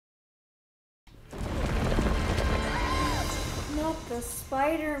The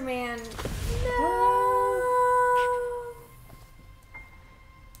Spider-Man. No.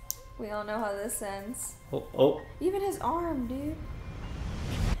 We all know how this ends. Oh. Even his arm, dude.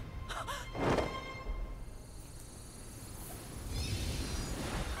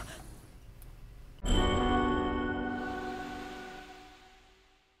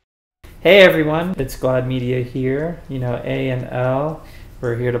 Hey everyone, it's Glad Media here. You know, A and L.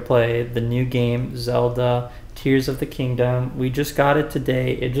 We're here to play the new game, Zelda Tears of the Kingdom. We just got it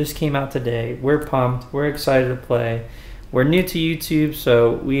today. It just came out today. We're pumped. We're excited to play. We're new to YouTube,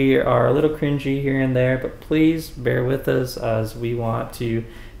 so we are a little cringy here and there, but please bear with us as we want to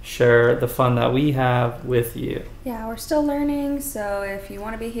share the fun that we have with you. Yeah, we're still learning, so if you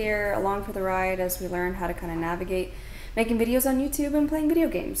want to be here along for the ride as we learn how to kind of navigate making videos on YouTube and playing video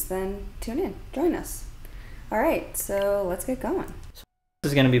games, then tune in, join us. Alright, so let's get going. This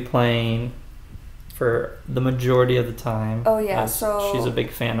is going to be playing for the majority of the time. Oh yeah, so she's a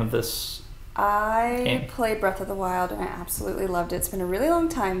big fan of this I played Breath of the Wild and I absolutely loved it. It's been a really long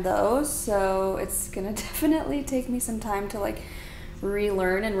time though, so it's going to definitely take me some time to like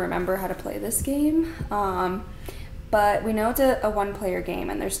relearn and remember how to play this game. But we know it's a one-player game,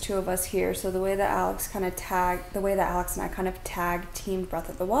 and there's two of us here. So the way that Alex and I kind of tag teamed Breath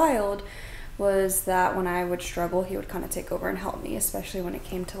of the Wild was that when I would struggle, he would kind of take over and help me, especially when it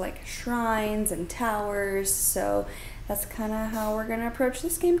came to like shrines and towers. So that's kind of how we're gonna approach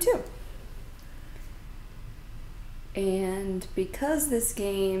this game too. And because this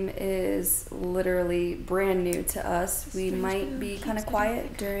game is literally brand new to us, we might be kind of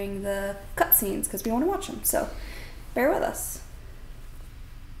quiet during the cutscenes because we want to watch them. So bear with us.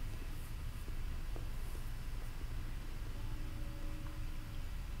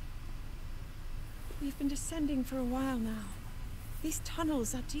 We've been descending for a while now. These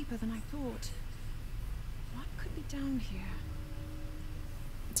tunnels are deeper than I thought. What could be down here?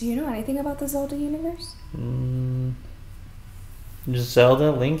 Do you know anything about the Zelda universe? Just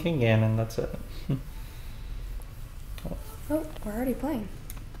Zelda, Link, and Ganon, that's it. Oh, we're already playing.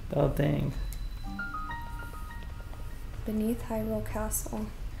 Oh, dang. Beneath Hyrule Castle.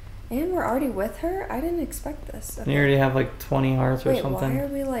 And we're already with her? I didn't expect this. Okay. You already have like 20 hearts or something. Why are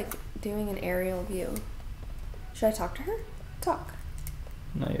we like doing an aerial view? Should I talk to her? Talk.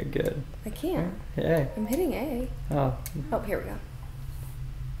 No, you're good. I can't. Hey. I'm hitting A. Oh, here we go.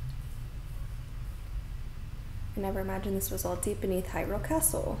 I never imagined this was all deep beneath Hyrule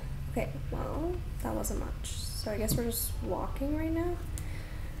Castle. Okay, well, that wasn't much. So I guess we're just walking right now?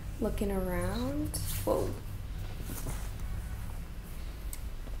 Looking around. Whoa.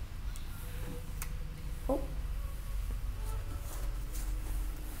 Oh.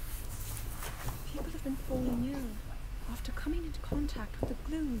 People have been falling ill after coming into contact with the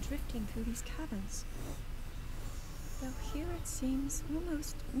gloom drifting through these caverns. Though here it seems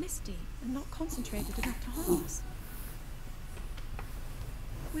almost misty and not concentrated enough to harm us.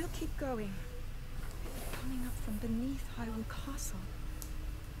 We'll keep going. Coming up from beneath Hyrule Castle.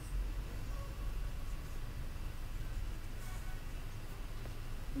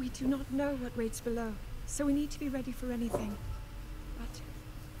 We do not know what waits below, so we need to be ready for anything. But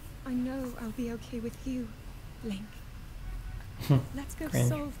I know I'll be okay with you, Link. Let's go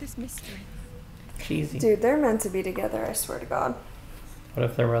solve this mystery. cheesy. Dude, they're meant to be together, I swear to God. What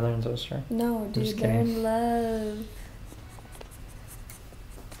if they're brother and sister? No, dude, they're in love.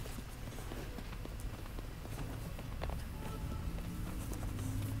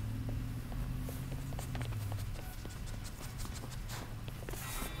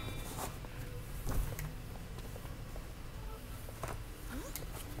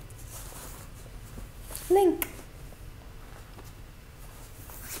 Link.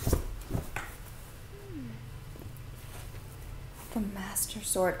 The Master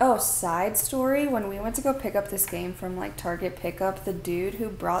Sword. Oh, side story. When we went to go pick up this game from like Target pickup, the dude who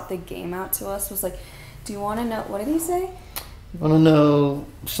brought the game out to us was like, do you want to know, what did he say? Want to know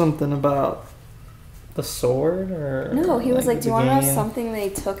something about the sword? Or no, he was like, do you want to know game? something they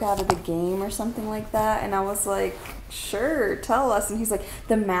took out of the game or something like that? And I was like, sure, tell us. And he's like,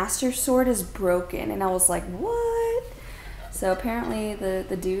 the Master Sword is broken. And I was like, what? So apparently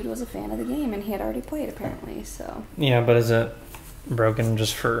the dude was a fan of the game and he had already played apparently, so. Yeah, but is it broken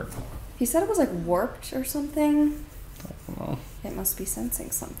just for... He said it was like warped or something. I don't know. It must be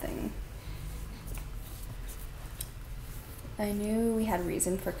sensing something. I knew we had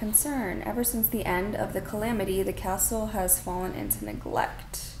reason for concern. Ever since the end of the calamity, the castle has fallen into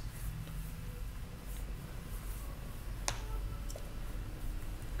neglect.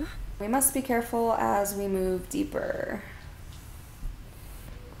 We must be careful as we move deeper.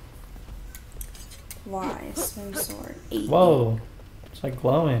 Why? Swing sword. 8. Whoa. It's like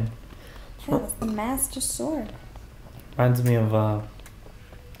glowing. Yeah, that's the master sword. Reminds me of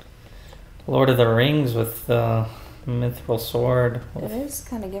Lord of the Rings with the mithril sword. It is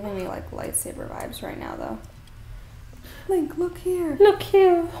kind of giving me like lightsaber vibes right now, though. Link, look here. Look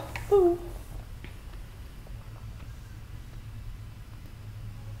here. Ooh.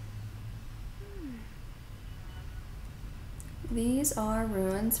 These are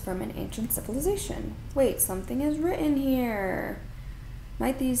ruins from an ancient civilization. Wait, something is written here.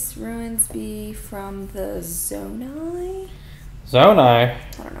 Might these ruins be from the Zonai? Zonai?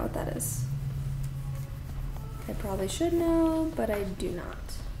 I don't know what that is. I probably should know, but I do not.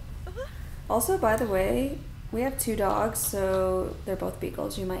 Also, by the way, we have 2 dogs, so they're both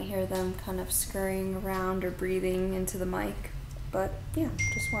beagles. You might hear them kind of scurrying around or breathing into the mic. But yeah,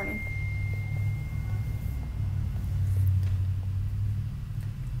 just warning.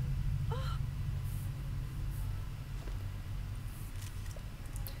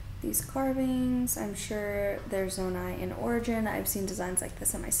 These carvings, I'm sure they're Zonai in origin. I've seen designs like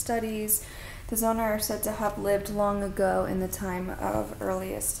this in my studies. The Zonai are said to have lived long ago in the time of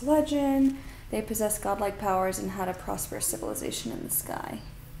earliest legend. They possess godlike powers and had a prosperous civilization in the sky.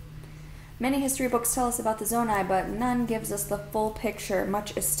 Many history books tell us about the Zonai, but none gives us the full picture.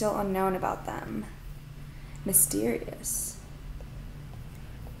 Much is still unknown about them. Mysterious.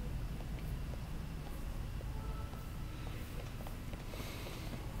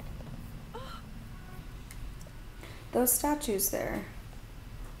 Those statues there.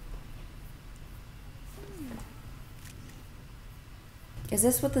 Is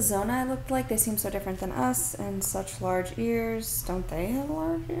this what the Zonai looked like? They seem so different than us and such large ears. Don't they have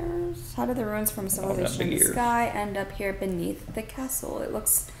large ears? How did the ruins from civilization in the sky end up here beneath the castle? It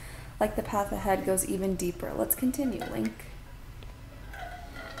looks like the path ahead goes even deeper. Let's continue, Link.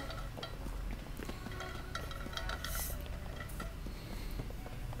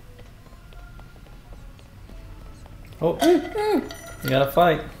 Oh, you gotta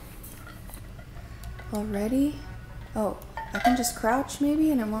fight. Already? Oh, I can just crouch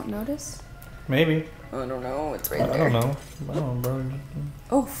maybe and it won't notice? Maybe. I don't know. It's right I there. don't know. I don't know, bro.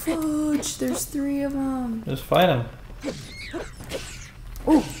 Oh, fudge. There's 3 of them. Just fight him.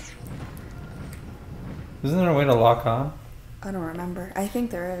 Oh. Isn't there a way to lock on? I don't remember. I think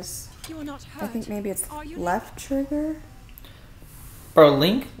there is. You are not hurt. I think maybe it's Are you? left trigger. Bro,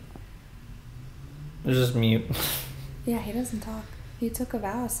 Link is just mute. Yeah, he doesn't talk. He took a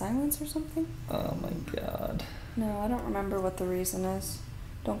vow of silence or something? Oh my god. No, I don't remember what the reason is.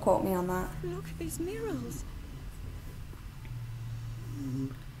 Don't quote me on that. Look at these murals.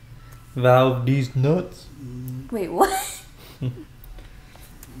 Valve these nuts. Wait, what? The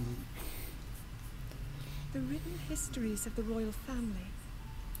written histories of the royal family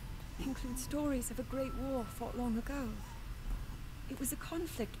include stories of a great war fought long ago. It was a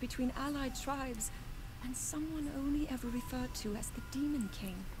conflict between allied tribes and someone only ever referred to as the Demon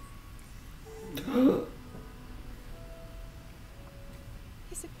King.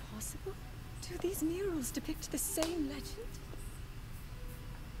 Is it possible? Do these murals depict the same legend?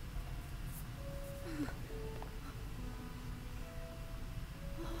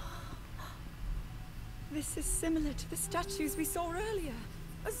 This is similar to the statues we saw earlier,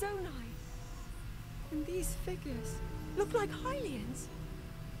 a Zonai. And these figures look like Hylians.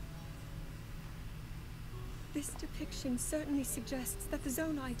 This depiction certainly suggests that the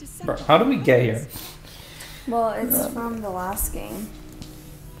Zonai descend. Bro, how do we get here? Well, it's from the last game.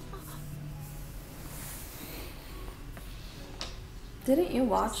 Didn't you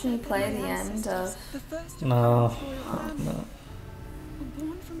watch me play the end of... No. No. Were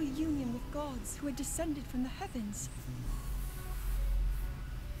born from a union with gods who had descended from the heavens.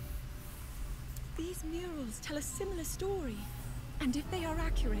 These murals tell a similar story, and if they are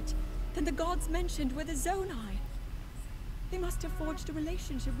accurate, then the gods mentioned were the Zonai. They must have forged a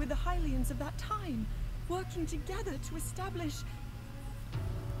relationship with the Hylians of that time, working together to establish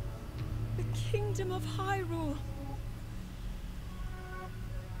the Kingdom of Hyrule.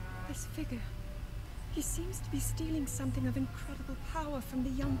 This figure, he seems to be stealing something of incredible power from the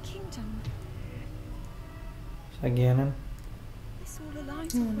young kingdom. Is that Ganon? This all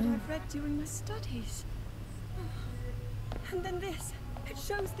aligns with what I've read during my studies. And then this, it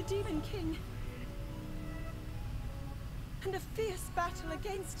shows the Demon King. And a fierce battle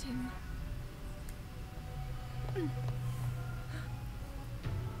against him.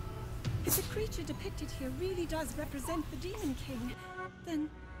 If the creature depicted here really does represent the Demon King, then...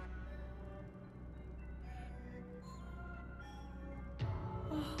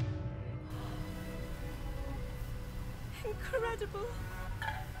 Oh. Incredible!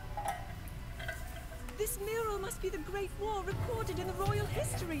 This mural must be the Great War recorded in the royal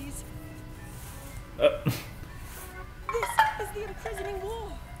histories. This is the imprisoning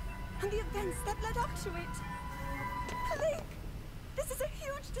war, and the events that led up to it. Link, this is a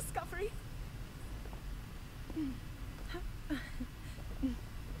huge discovery.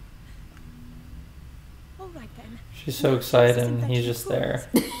 All right then. She's so excited and he's just there.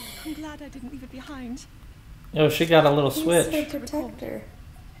 I'm glad I didn't leave it behind. Oh, she got a little He's switch. the protector.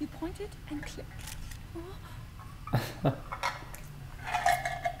 You pointed and click.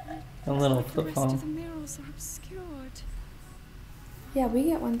 A little The flip rest of phone. the murals are obscured. Yeah, we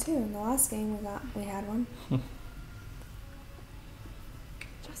get one too. In the last game we had one.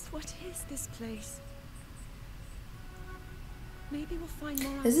 Just what is this place? Maybe we'll find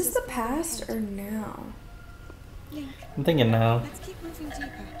more Is this answers the further past ahead. or now? Link, I'm thinking now. let's keep moving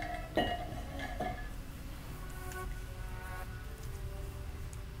deeper.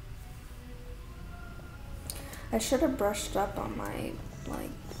 I should have brushed up on my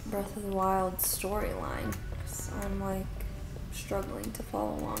Breath of the Wild storyline. 'Cause I'm struggling to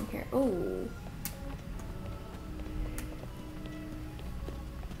follow along here. Oh.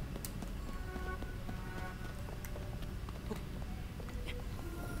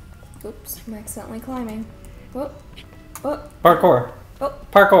 Oops, I'm accidentally climbing. Whoop. Oh. Parkour. Oh.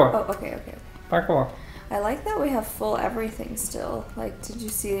 Parkour. Oh, okay. Parkour. I like that we have full everything still. Did you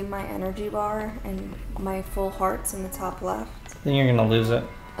see my energy bar and my full hearts in the top left? Then you're gonna lose it.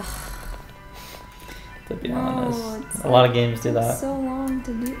 To be No, honest, it's a lot of games do It's that. so long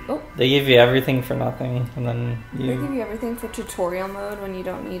to do. Oh, They give you everything for nothing, and then they give you you everything for tutorial mode when you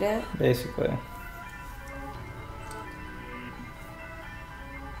don't need it. basically.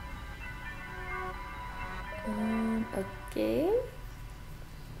 Okay.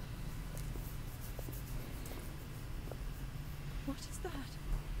 What is that?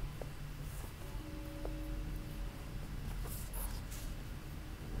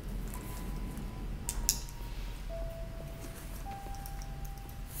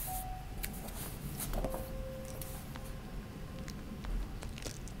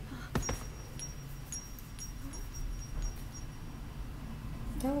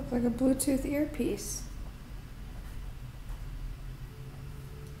 That looks like a Bluetooth earpiece.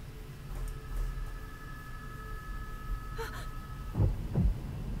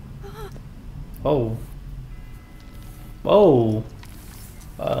 Oh. Whoa.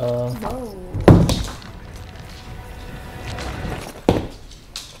 Whoa.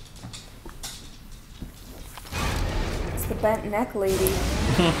 It's the bent neck lady.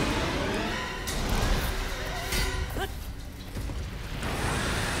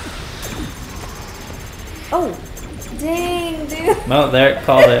 Oh, dang, dude. No, there,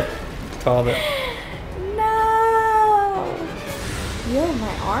 called it. Called it. No. Yo,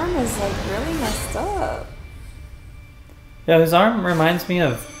 my arm is really messed up. Yeah, his arm reminds me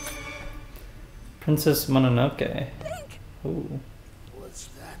of Princess Mononoke. Link! Ooh. Was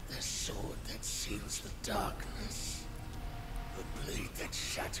that the sword that seals the darkness? The blade that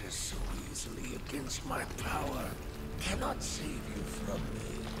shatters so easily against my power cannot save you from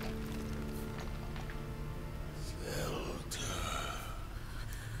me. Zelda.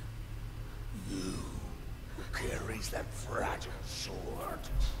 You who carries that fragile sword.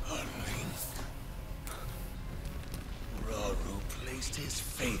 A Link. Rauru placed his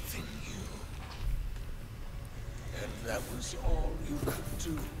faith in you. And that was all you could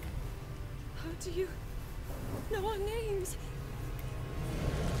do. How do you know our names?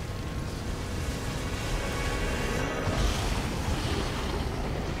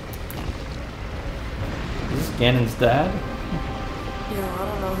 Is this Ganon's dad? Yeah, I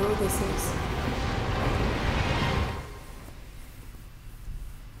don't know who this is.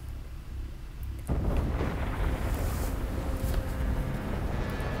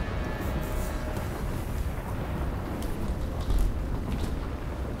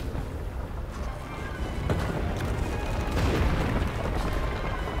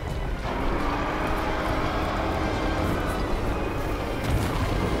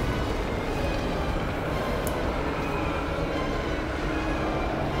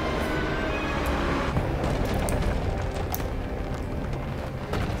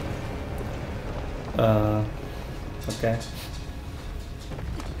 Okay.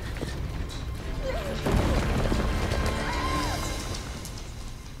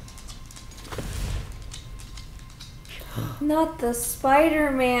 Not the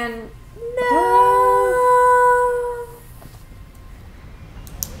Spider-Man. No.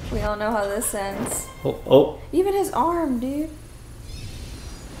 We all know how this ends. Oh. Even his arm, dude.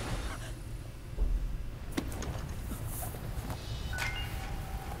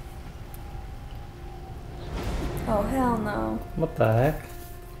 Oh, hell no. What the heck?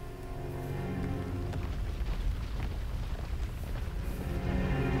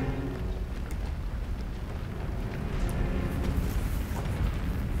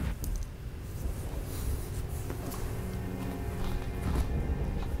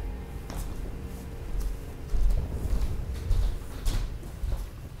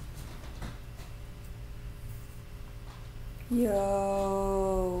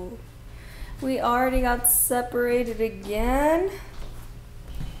 Yo. We already got separated again?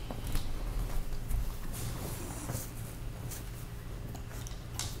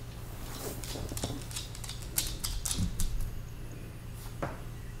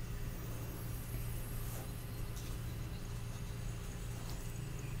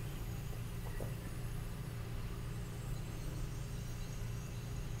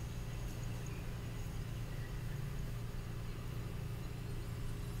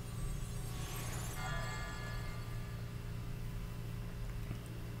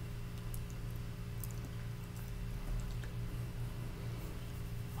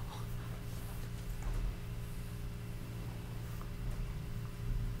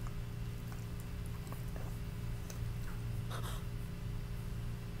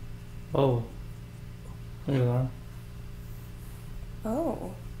 Oh. Look at that.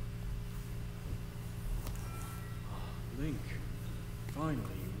 Oh. Link, finally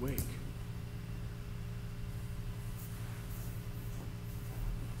you wake.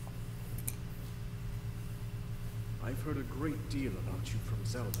 I've heard a great deal about you from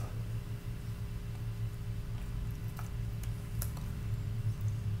Zelda.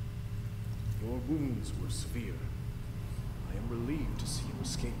 Your wounds were severe. I am relieved to see you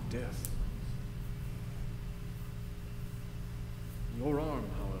escape death. Your arm,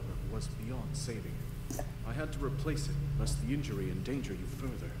 however, was beyond saving. I had to replace it, lest the injury endanger you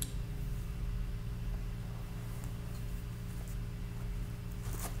further.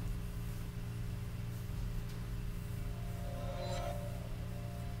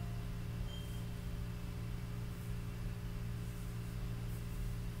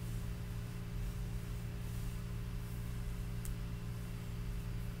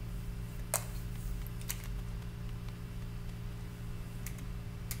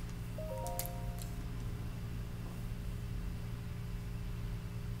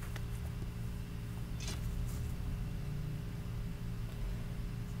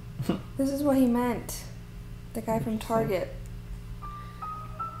 This is what he meant. The guy from Target.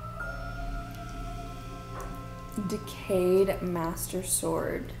 Decayed Master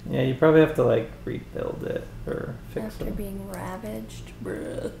Sword. Yeah, you probably have to like rebuild it or fix After it. being ravaged.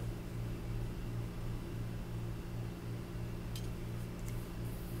 Bruh.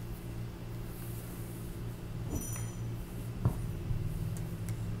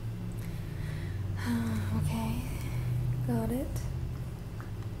 Okay. Got it.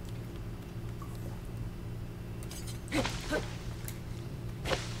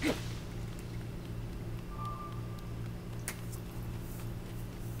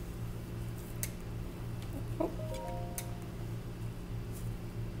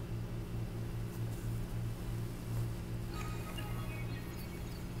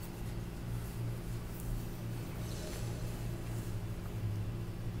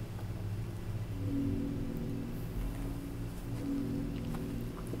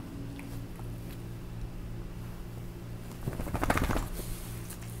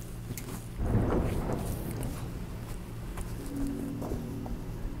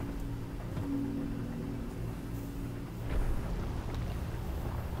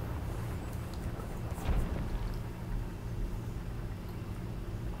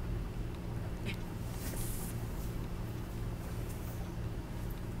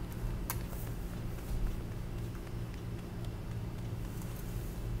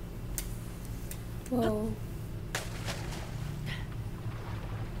 Whoa.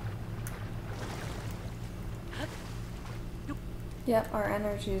 Yep, our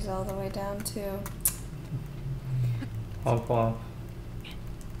energy's all the way down too. Hop off.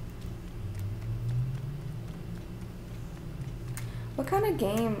 What kind of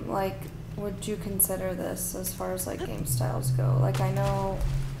game, like, would you consider this as far as, like, game styles go? Like, I know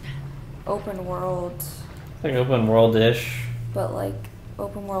open world, Like open world-ish. but, like,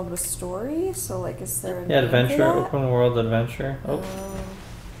 open world with story? So, like, is there a Yeah, name for adventure, that? open world adventure. Oh,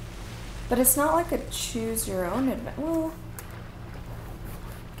 But it's not like a choose your own adventure. Well,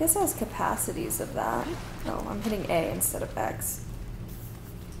 I guess it has capacities of that. Oh, I'm hitting A instead of X.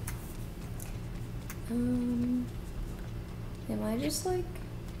 Am I just like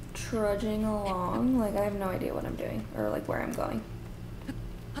trudging along? Like I have no idea what I'm doing or like where I'm going.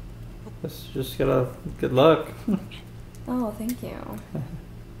 Just gotta good luck. Oh, thank you.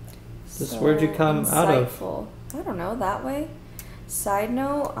 Just where'd you come out of? Insightful. I don't know, that way. Side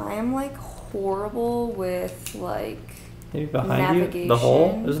note, I am like horrible with like Maybe behind navigation. you? The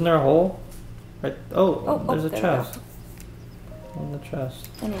hole? Isn't there a hole? Right. Oh, there's a there we chest. go. On the chest.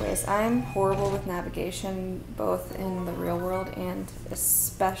 Anyways, I'm horrible with navigation, both in the real world and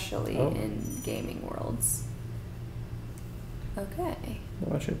especially in gaming worlds. Okay. I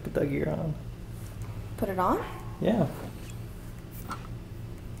want you to put that gear on. Put it on? Yeah.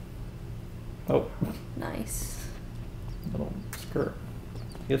 Oh. Nice. Little skirt.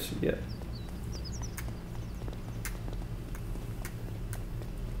 Yes, you get.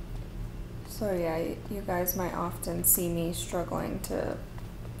 So yeah, you guys might often see me struggling to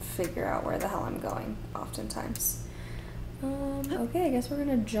figure out where the hell I'm going, oftentimes. Okay, I guess we're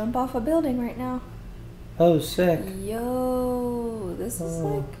gonna jump off a building right now. Oh, sick. Yo, this is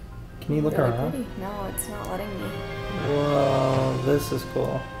like... Can you look really around? pretty. No, it's not letting me. Whoa, this is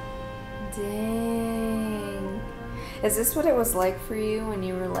cool. Dang. Is this what it was like for you when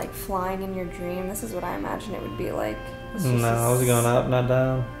you were like flying in your dream? This is what I imagine it would be like. No, I was going up, not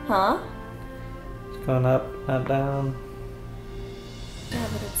down. Huh? It's going up, not down. Yeah,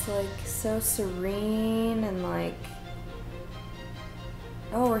 but it's like so serene and like...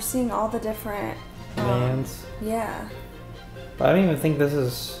 Oh, we're seeing all the different... Lands. Yeah. But I don't even think this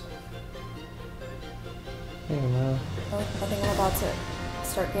is... I don't even know. Oh, I think I'm about to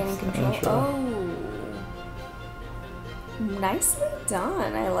start gaining control. Intro. Oh. Nicely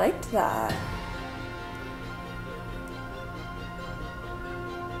done. I liked that.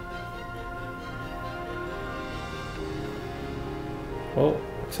 Oh,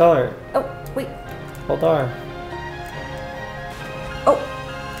 accelerate. Oh, wait. Hold R. Oh.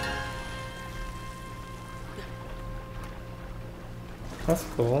 That's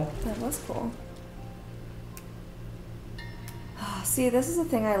cool. That was cool. See, this is the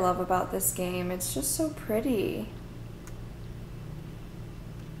thing I love about this game. It's just so pretty.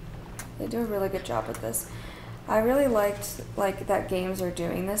 They do a really good job with this. I really liked like that games are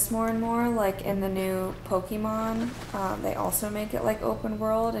doing this more and more. Like in the new Pokemon, they also make it like open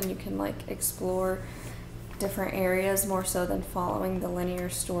world, and you can like explore different areas more so than following the linear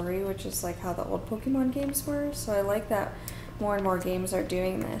story, which is like how the old Pokemon games were. So I like that more and more games are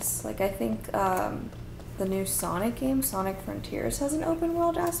doing this. Like I think the new Sonic game, Sonic Frontiers, has an open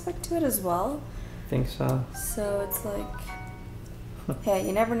world aspect to it as well. I think so. So it's like, hey,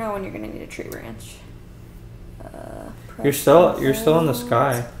 you never know when you're gonna need a tree branch. You're still in the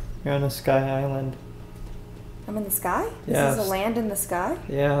sky. You're on a sky island. I'm in the sky? Yeah. This is a land in the sky?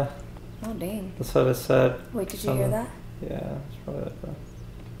 Yeah. Oh, dang. That's what it said. Wait, did you hear that? Yeah, it's probably like that.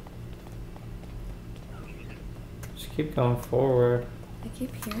 Just keep going forward. I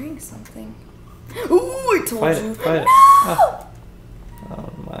keep hearing something. Ooh, I told you. Fight it. No! Ah. Oh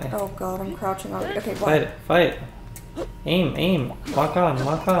my. Oh god, I'm crouching on it. Okay, Fight it. Fight it. Aim. Lock on.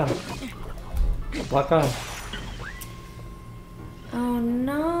 Lock on. Oh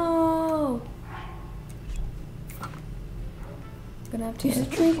no! Gonna have to use a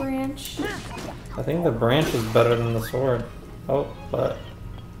tree branch. I think the branch is better than the sword. Oh, but.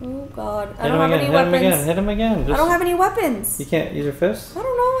 Oh god. I Hit don't him have again. any weapons. Hit him again. I don't have any weapons. You can't use your fists? I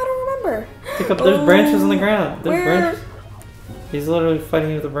don't know. I don't remember. Pick up. There's branches on the ground. There's Where? branches. He's literally fighting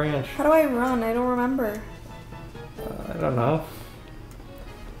you with a branch. How do I run? I don't remember. I don't know.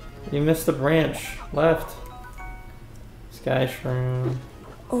 You missed the branch. Left. Sky shroom.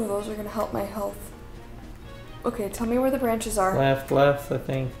 Oh, those are gonna help my health. Okay, tell me where the branches are. Left, I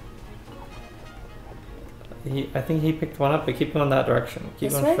think. I think he picked one up, but keep going that direction. Keep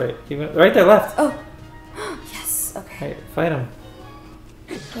This going way? straight. Keep going, right there, left. Oh, yes. Okay. Hey, fight him.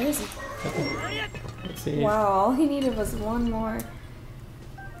 Where is he? Let's see. Wow, all he needed was one more.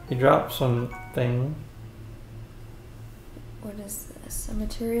 He dropped something. What is this? A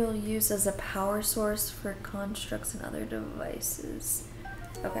material used as a power source for constructs and other devices.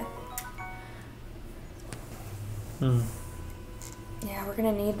 Okay. Yeah, we're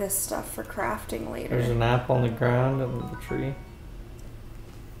gonna need this stuff for crafting later. There's an apple on the ground and the tree.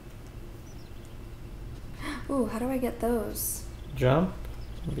 Ooh, how do I get those? Jump,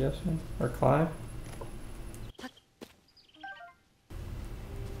 I'm guessing, or climb.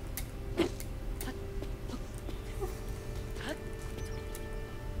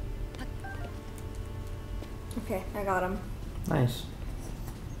 Okay, I got him. Nice.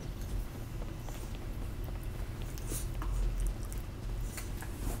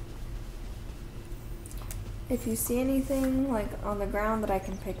 If you see anything like on the ground that I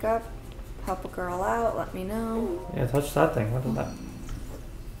can pick up, help a girl out, let me know. Yeah, touch that thing. What is that?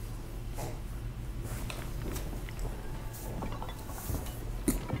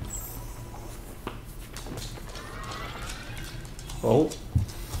 Oh.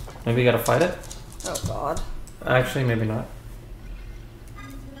 Maybe you gotta fight it? Oh god. Actually, maybe not.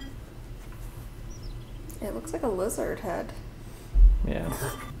 It looks like a lizard head. Yeah.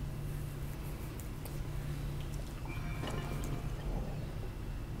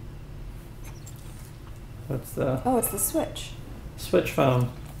 What's the... Oh, it's the switch. Switch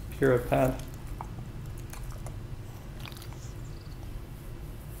phone. Pure pad.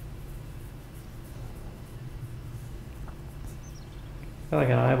 Got like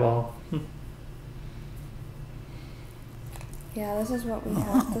an eyeball. Yeah, this is what we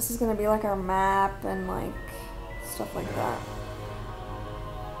have. This is gonna be like our map and like stuff like that.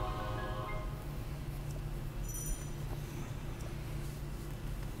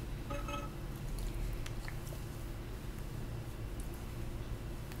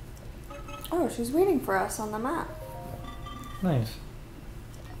 Oh, she's waiting for us on the map. Nice.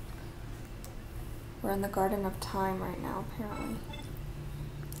 We're in the Garden of Time right now, apparently.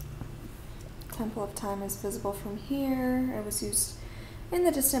 Temple of Time is visible from here. It was used in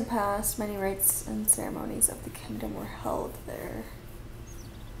the distant past. Many rites and ceremonies of the kingdom were held there.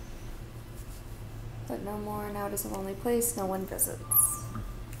 But no more. Now it is a lonely place. No one visits.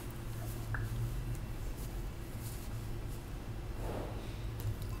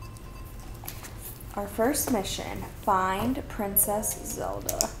 Our first mission, find Princess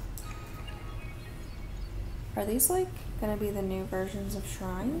Zelda. Are these like gonna be the new versions of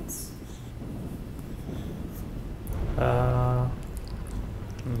shrines?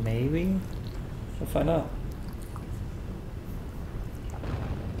 Maybe? We'll find out.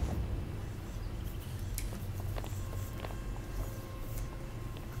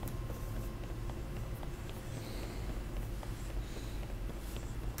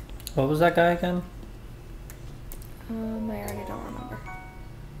 What was that guy again? I already don't remember.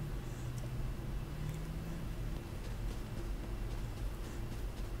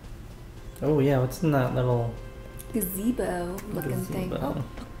 Oh yeah, what's in that little Gazebo looking thing. gazebo?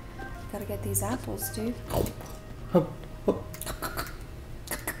 Oh, gotta get these apples, dude. Hup, hup.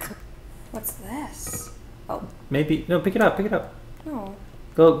 What's this? Oh, Maybe no, pick it up, pick it up. no.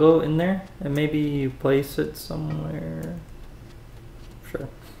 Go in there and maybe you place it somewhere. Sure.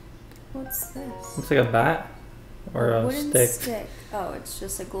 What's this? Looks like a bat or a Wooden stick. stick. Oh, it's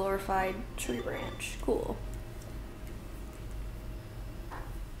just a glorified tree branch. Cool.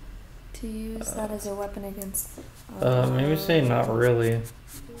 To use that as a weapon against... Maybe say not really. I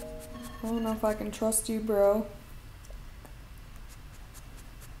don't know if I can trust you, bro.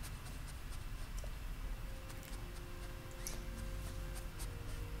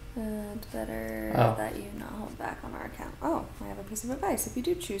 Better that you not hold back on our account. Oh, I have a piece of advice. If you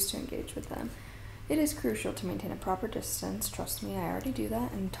do choose to engage with them, it is crucial to maintain a proper distance. Trust me, I already do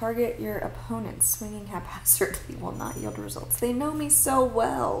that. And target your opponents. Swinging haphazardly will not yield results. They know me so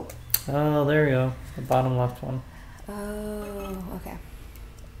well. Oh, there you go. The bottom left one. Oh, okay.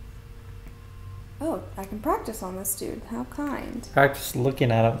 Oh, I can practice on this dude. How kind. Practice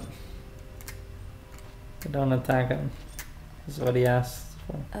looking at him. Don't attack him. Is what he asked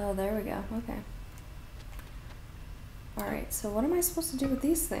for. Oh, there we go. Okay. Alright, so what am I supposed to do with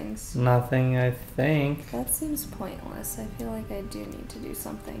these things? Nothing, I think. That seems pointless. I feel like I do need to do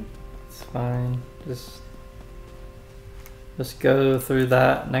something. It's fine. Just go through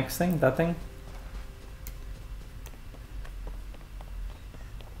that next thing, that thing.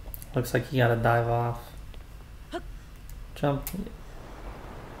 Looks like you gotta dive off. Jump.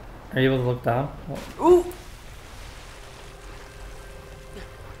 Are you able to look down? Ooh!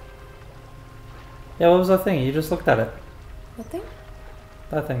 Yeah, what was that thing? You just looked at it. What thing?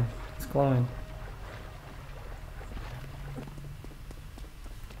 That thing. It's glowing.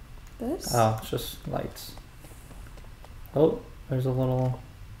 This? Oh, it's just lights. Oh, there's a little...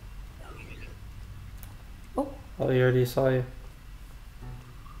 Oh. Oh, he already saw you.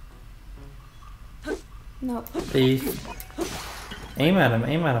 Nope. Aim at him,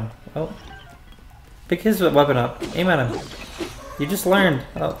 aim at him. Oh. Pick his weapon up. Aim at him. You just learned.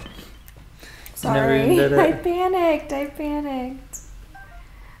 Oh. Never even Sorry, did it. I panicked.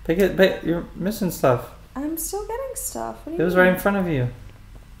 Pick it, you're missing stuff. I'm still getting stuff. What do It you was mean? right in front of you.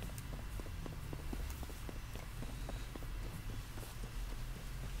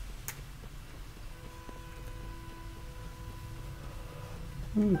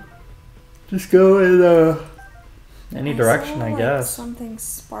 Just go in any direction, saw, I like, guess. Something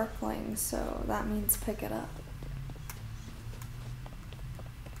sparkling, so that means pick it up.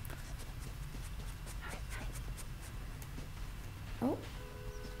 Oh.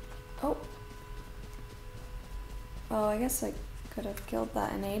 Oh. Oh, I guess I could have killed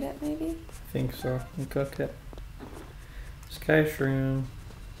that and ate it, maybe? I think so. You cook it. Sky shroom.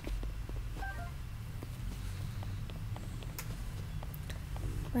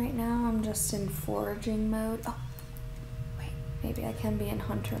 Right now I'm just in foraging mode. Oh, wait, maybe I can be in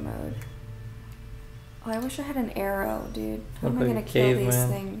hunter mode. Oh, I wish I had an arrow, dude. How am I gonna kill these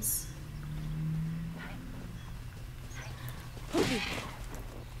things?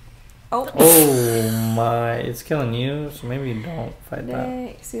 Oh. Oh my, it's killing you, so maybe you don't fight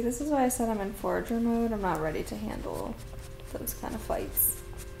that. See, this is why I said I'm in forager mode. I'm not ready to handle those kind of fights.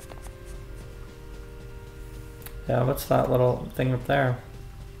 Yeah, what's that little thing up there?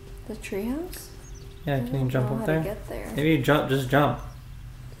 The treehouse? Yeah, can you jump up there? Get there? Maybe you jump, just jump.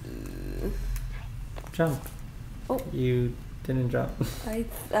 Jump. Oh. You didn't jump.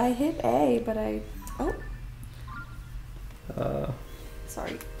 I hit A, but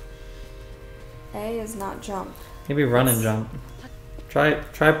sorry. A is not jump. Maybe run and jump. Try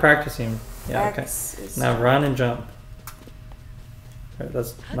practicing. Yeah, X okay. Is now jump. run and jump. Right,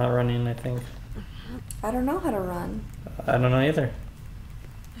 that's not running, I think. I don't know how to run. I don't know either.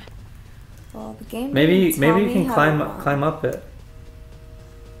 Well, the game. Maybe you me can how climb up it.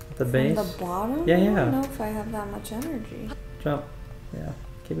 The From base. the bottom? Yeah, I yeah. don't know if I have that much energy. Jump. Yeah.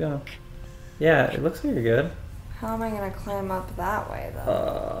 Keep going. Yeah, it looks like you're good. How am I gonna climb up that way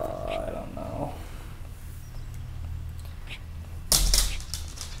though? I don't know.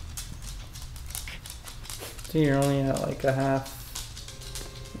 So you're only at like a half.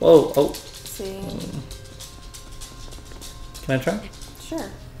 Whoa! Oh. See. Can I try?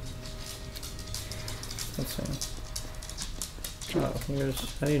 Sure. Let's see. Oh,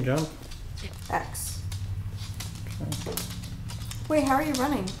 how do you jump? X. Try. Wait, how are you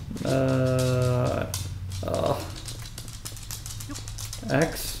running?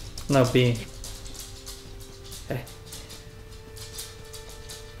 X? No, B. Okay.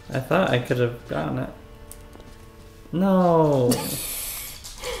 I thought I could have gotten it. No!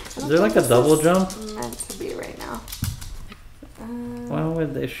 Is there like a double jump? Meant to be right now. Why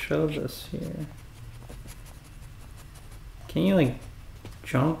would they show this here? Can you like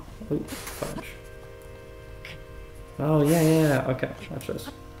jump? Oh, fudge. Oh, yeah. Okay, watch this.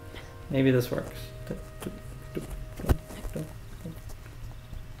 Maybe this works.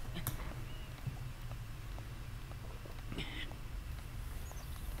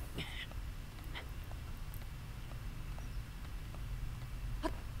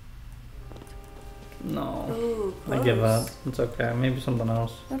 No. Ooh, I give up. close. It's okay. Maybe something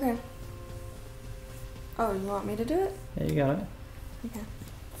else. Okay. Oh, you want me to do it? Yeah, you got it. Okay.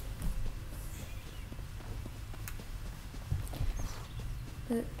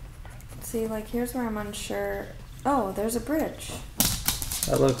 But, see, like, here's where I'm unsure. Oh, there's a bridge.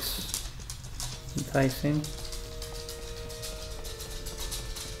 That looks enticing.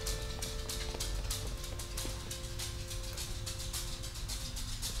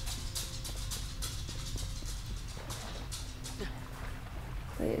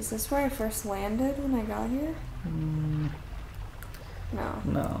 Wait, is this where I first landed when I got here? No.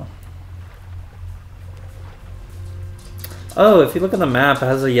 No. Oh, if you look at the map, it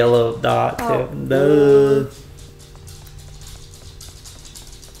has a yellow dot too. Oh. Duh.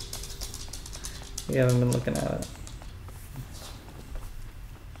 We haven't been looking at it.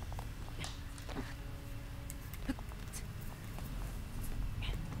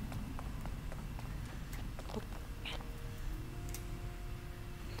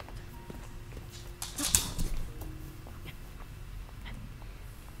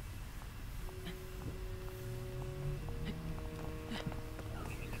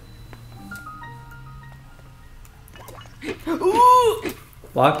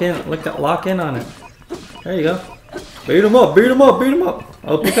 Lock in on it. There you go. Beat him up, beat him up, beat him up.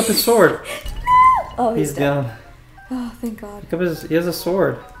 Oh, pick up his sword. Oh, He's down. Oh, thank God. Pick up he has a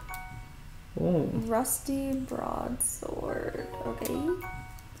sword. Ooh. Rusty broadsword. Okay.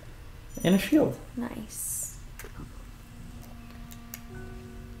 And a shield. Nice.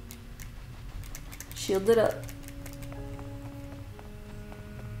 Shield it up.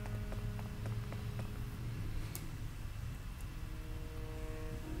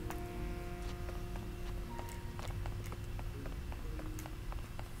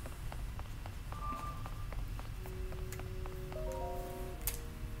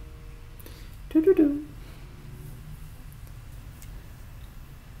 Doo-doo-doo.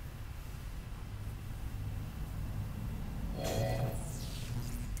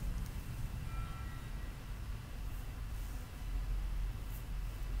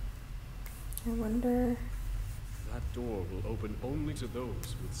 I wonder. That door will open only to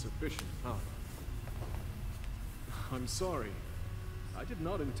those with sufficient power. I'm sorry. I did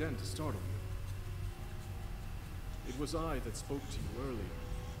not intend to startle It was I that spoke to you earlier.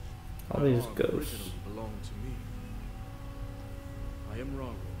 All My these arm ghosts. originally belonged to me. I am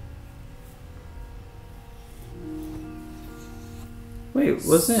Raru. Wait,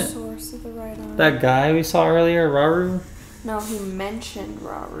 wasn't Source of the right arm. that guy we saw earlier, Raru? No, he mentioned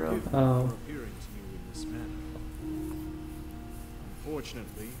Raru. Forgive me Oh. for appearing to you in this manner.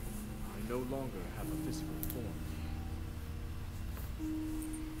 Unfortunately, I no longer have a physical form.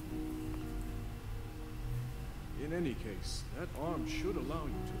 In any case, that arm should allow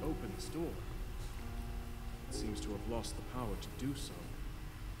you to open this door. It seems to have lost the power to do so.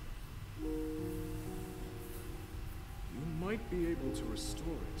 You might be able to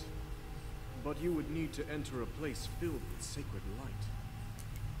restore it, but you would need to enter a place filled with sacred light.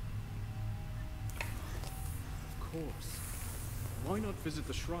 Of course. Why not visit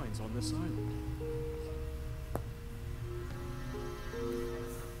the shrines on this island?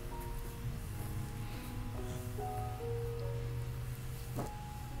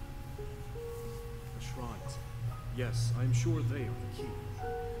 The shrines. Yes, I'm sure they are the key.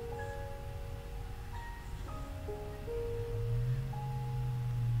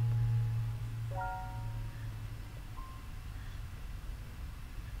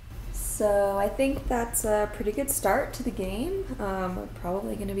 So I think that's a pretty good start to the game. We're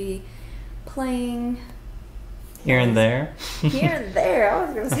probably going to be playing Here and there. here and there. I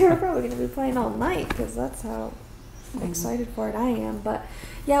was going to say we're probably going to be playing all night because that's how excited for it I am. But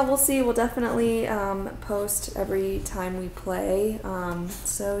yeah, we'll see. We'll definitely post every time we play.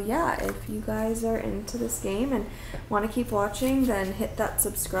 So yeah, if you guys are into this game and want to keep watching, then hit that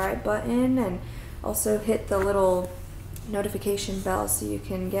subscribe button and also hit the little notification bell so you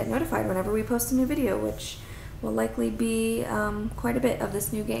can get notified whenever we post a new video, which will likely be quite a bit of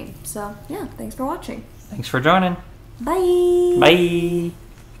this new game. So yeah, thanks for watching. Thanks for joining. Bye. Bye.